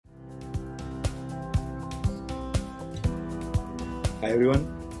Hi everyone,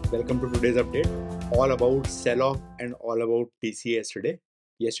 welcome to today's update. All about sell-off and all about TCS today.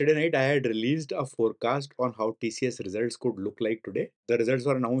 Yesterday night I had released a forecast on how TCS results could look like today. The results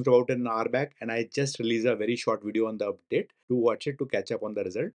were announced about an hour back and I just released a very short video on the update to watch it to catch up on the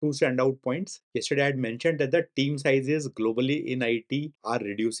result. Two standout points. Yesterday I had mentioned that the team sizes globally in IT are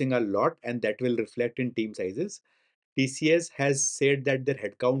reducing a lot and that will reflect in team sizes. TCS has said that their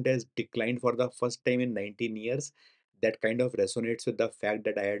headcount has declined for the first time in 19 years. That kind of resonates with the fact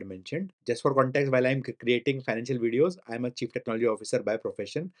that I had mentioned. Just for context, while I'm creating financial videos, I'm a chief technology officer by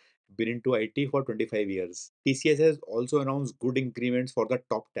profession, been into IT for 25 years. TCS has also announced good increments for the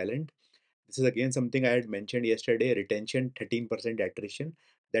top talent. This is again something I had mentioned yesterday, retention, 13% attrition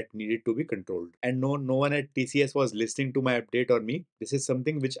that needed to be controlled. And no one at TCS was listening to my update or me. This is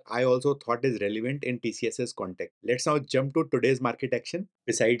something which I also thought is relevant in TCS's context. Let's now jump to today's market action.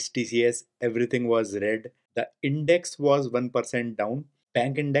 Besides TCS, everything was red. The index was 1% down.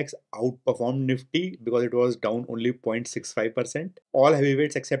 Bank index outperformed Nifty because it was down only 0.65%. All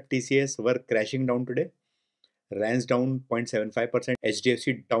heavyweights except TCS were crashing down today. RANS down 0.75%,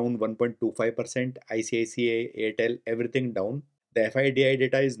 HDFC down 1.25%, ICICI, Airtel, everything down. The FIDI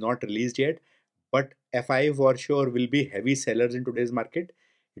data is not released yet, but FI for sure will be heavy sellers in today's market.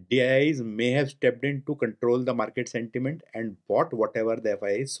 DIIs may have stepped in to control the market sentiment and bought whatever the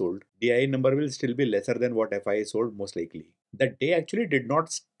FI sold. DII number will still be lesser than what FI sold most likely. The day actually did not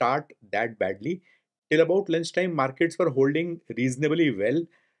start that badly. Till about lunchtime, markets were holding reasonably well.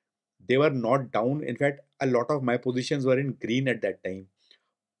 They were not down. In fact, a lot of my positions were in green at that time.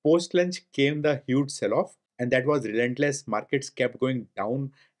 Post lunch came the huge sell off, and that was relentless. Markets kept going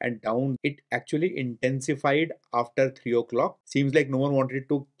down and down. It actually intensified after 3 o'clock. Seems like no one wanted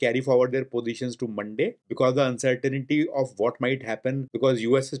to carry forward their positions to Monday because the uncertainty of what might happen, because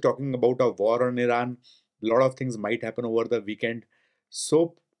US is talking about a war on Iran. A lot of things might happen over the weekend.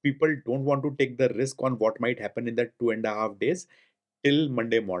 So people don't want to take the risk on what might happen in that 2.5 days till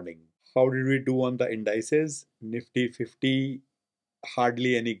Monday morning. How did we do on the indices? Nifty 50,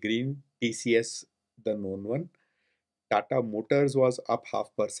 hardly any green. TCS, the known one. Tata Motors was up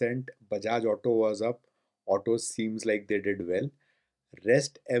 0.5%. Bajaj Auto was up. Autos seems like they did well.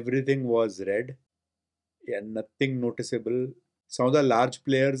 Rest everything was red. Yeah, nothing noticeable. Some of the large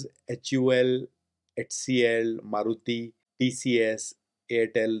players, HUL, HCL, Maruti, TCS,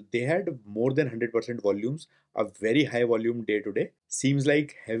 Airtel, they had more than 100% volumes, a very high volume day to day. Seems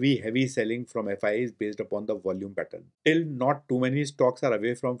like heavy selling from FIs based upon the volume pattern. Till not too many stocks are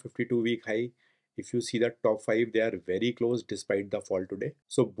away from 52-week high. If you see the top 5, they are very close despite the fall today.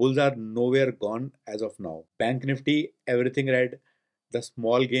 So bulls are nowhere gone as of now. Bank Nifty, everything red. The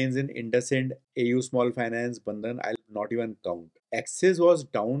small gains in IndusInd, AU Small Finance, Bandhan, I'll not even count. Axis was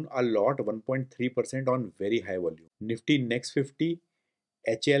down a lot, 1.3% on very high volume. Nifty next 50,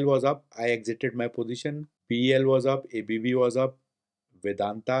 HL was up. I exited my position. PEL was up. ABB was up.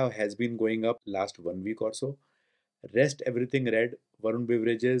 Vedanta has been going up last 1 week or so. Rest everything red. Varun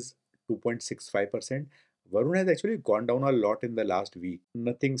Beverages 2.65%. Varun has actually gone down a lot in the last week.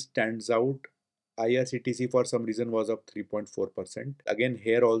 Nothing stands out. IRCTC for some reason was up 3.4%. Again,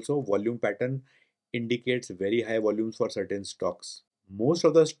 here also volume pattern indicates very high volumes for certain stocks. Most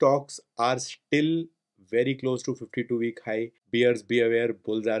of the stocks are still very close to 52-week high. Bears be aware,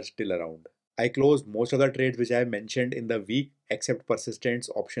 bulls are still around. I closed most of the trades which I have mentioned in the week except persistence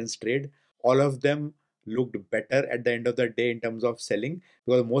options trade. All of them looked better at the end of the day in terms of selling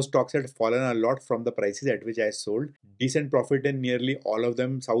because most stocks had fallen a lot from the prices at which I sold. Decent profit in nearly all of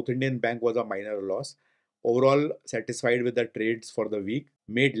them. South Indian Bank was a minor loss. Overall, satisfied with the trades for the week.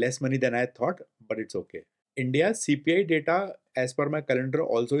 Made less money than I thought, but it's okay. India's CPI data, as per my calendar,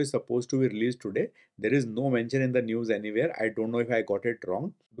 also is supposed to be released today. There is no mention in the news anywhere. I don't know if I got it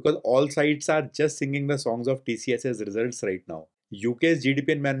wrong because all sites are just singing the songs of TCS's results right now. UK's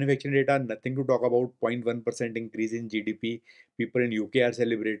GDP and manufacturing data, nothing to talk about. 0.1% increase in GDP. People in UK are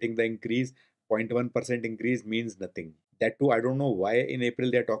celebrating the increase. 0.1% increase means nothing. That too, I don't know why in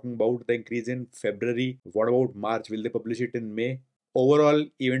April they're talking about the increase in February. What about March? Will they publish it in May? Overall,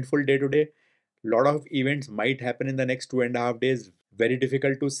 eventful day today. Lot of events might happen in the next 2.5 days. Very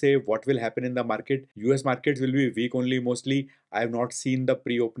difficult to say what will happen in the market. US markets will be weak only mostly. I have not seen the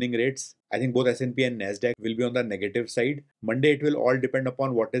pre-opening rates. I think both S&P and NASDAQ will be on the negative side. Monday it will all depend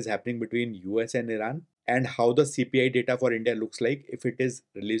upon what is happening between US and Iran and how the CPI data for India looks like if it is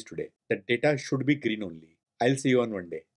released today. The data should be green only. I'll see you on Monday.